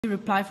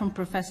reply from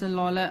Professor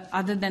Lawler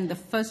other than the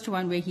first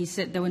one where he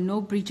said there were no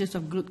breaches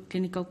of good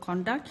clinical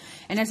conduct.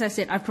 And as I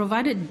said, I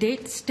provided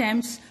date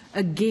stamps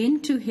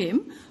again to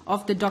him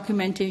of the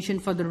documentation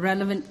for the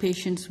relevant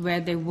patients where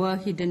there were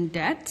hidden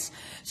deaths.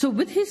 So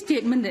with his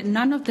statement that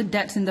none of the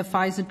deaths in the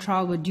Pfizer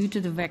trial were due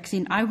to the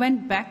vaccine, I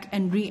went back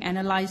and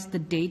reanalyzed the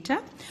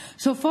data.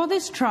 So for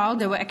this trial,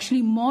 there were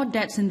actually more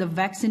deaths in the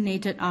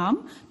vaccinated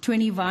arm,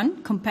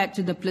 21, compared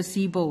to the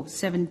placebo,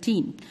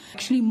 17.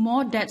 Actually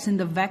more deaths in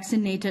the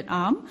vaccinated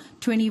arm,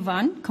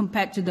 21,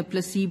 compared to the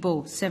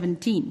placebo,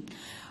 17.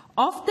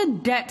 Of the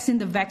deaths in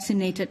the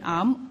vaccinated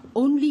arm,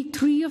 only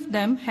 3 of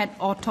them had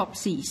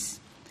autopsies.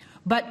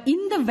 But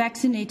in the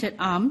vaccinated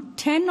arm,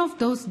 10 of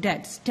those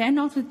deaths, 10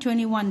 of the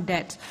 21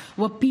 deaths,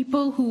 were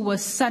people who were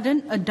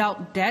sudden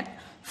adult death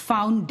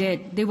found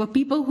dead. They were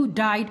people who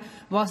died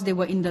whilst they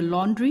were in the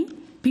laundry,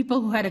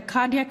 people who had a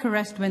cardiac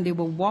arrest when they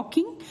were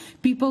walking,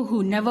 people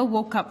who never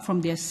woke up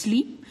from their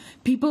sleep,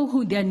 people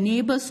who their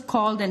neighbors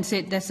called and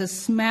said, there's a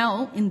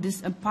smell in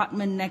this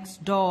apartment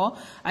next door.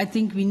 I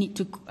think we need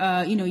to,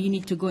 you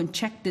need to go and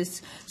check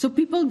this. So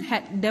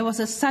there was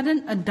a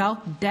sudden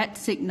adult death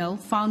signal,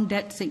 found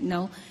death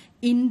signal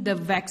in the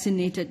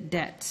vaccinated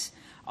deaths.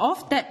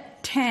 Of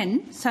that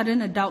 10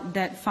 sudden adult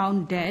death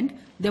found dead,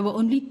 there were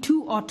only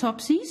 2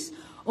 autopsies,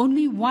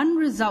 only 1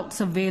 results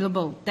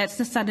available. That's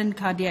the sudden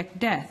cardiac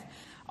death.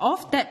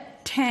 Of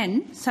that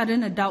 10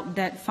 sudden adult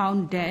death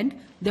found dead,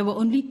 there were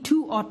only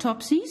 2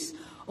 autopsies,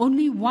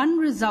 only 1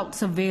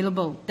 results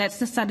available. That's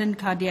the sudden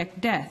cardiac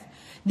death.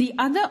 The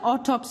other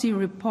autopsy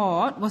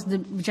report was the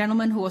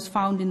gentleman who was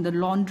found in the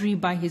laundry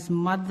by his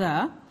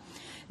mother.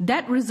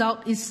 That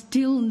result is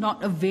still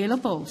not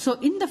available. So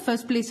in the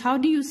first place, how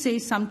do you say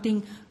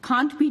something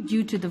can't be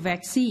due to the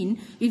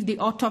vaccine if the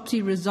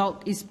autopsy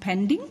result is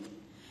pending?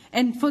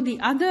 And for the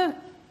other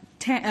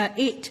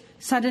 8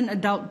 sudden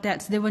adult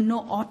deaths, there were no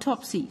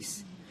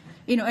autopsies.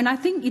 And I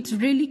think it's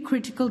really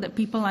critical that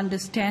people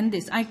understand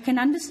this. I can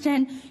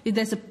understand if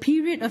there's a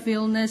period of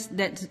illness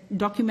that's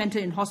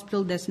documented in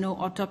hospital, there's no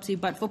autopsy.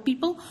 But for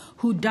people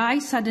who die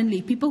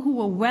suddenly, people who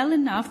were well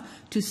enough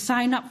to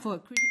sign up for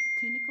a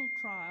clinical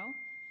trial,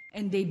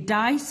 and they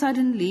die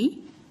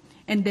suddenly,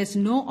 and there's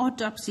no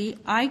autopsy,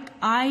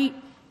 I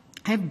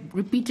have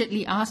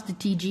repeatedly asked the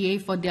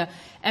TGA for their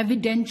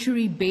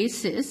evidentiary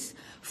basis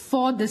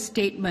for the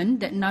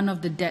statement that none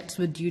of the deaths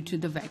were due to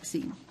the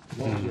vaccine.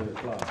 What was your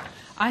reply?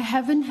 I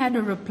haven't had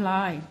a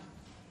reply.